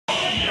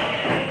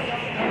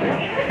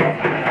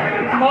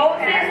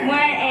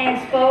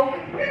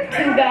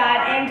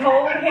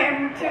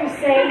to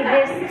say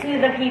this to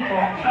the people.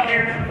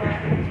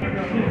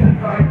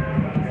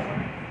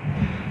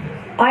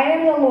 I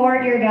am the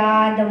Lord your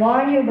God, the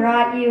one who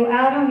brought you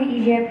out of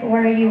Egypt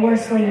where you were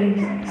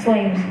slaves.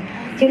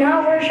 Do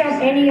not worship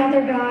any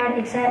other god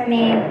except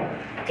me.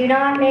 Do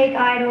not make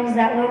idols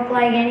that look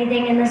like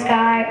anything in the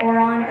sky or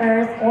on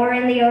earth or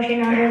in the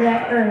ocean under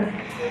the earth.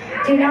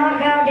 Do not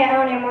bow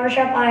down and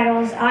worship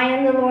idols. I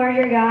am the Lord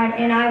your God,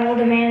 and I will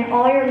demand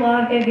all your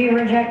love. If you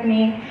reject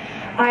me,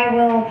 I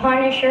will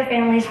punish your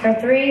families for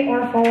 3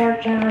 or 4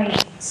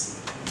 generations.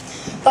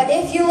 But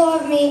if you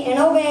love me and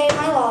obey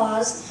my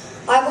laws,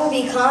 I will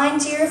be kind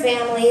to your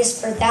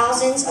families for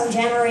thousands of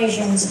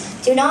generations.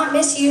 Do not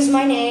misuse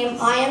my name.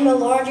 I am the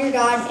Lord your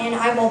God, and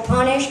I will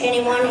punish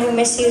anyone who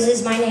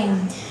misuses my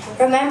name.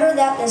 Remember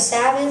that the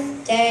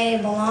Sabbath day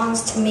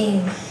belongs to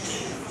me.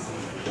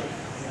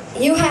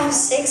 You have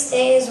 6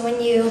 days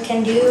when you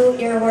can do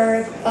your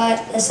work,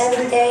 but the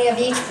 7th day of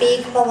each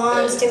week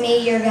belongs to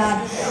me, your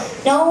God.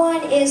 No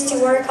one is to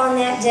work on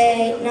that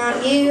day,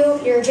 not you,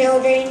 your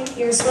children,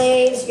 your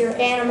slaves, your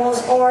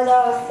animals, or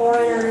the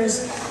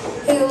foreigners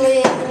who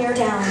live in your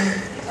town.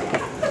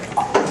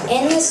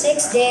 In the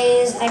 6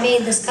 days I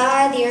made the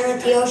sky, the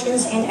earth, the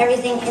oceans, and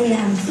everything in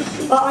them.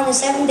 But on the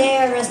 7th day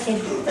I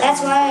rested.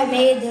 That's why I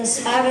made the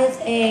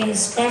Sabbath a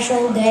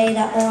special day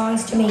that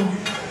belongs to me.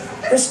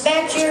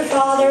 Respect your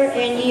father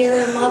and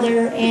your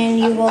mother, and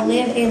you will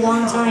live a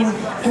long time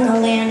in the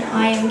land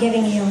I am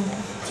giving you.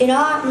 Do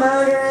not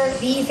murder,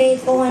 be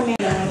faithful, and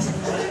marry.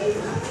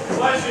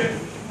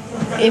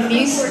 If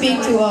you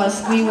speak to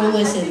us, we will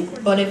listen.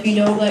 But if you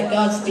don't let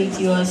God speak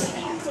to us,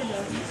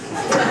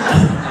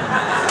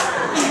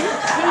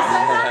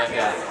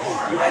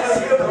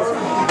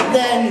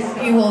 then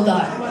you will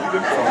die.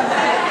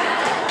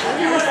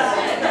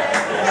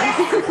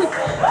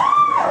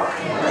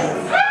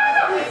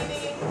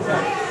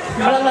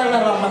 Blah, blah, blah,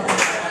 blah,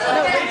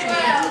 blah.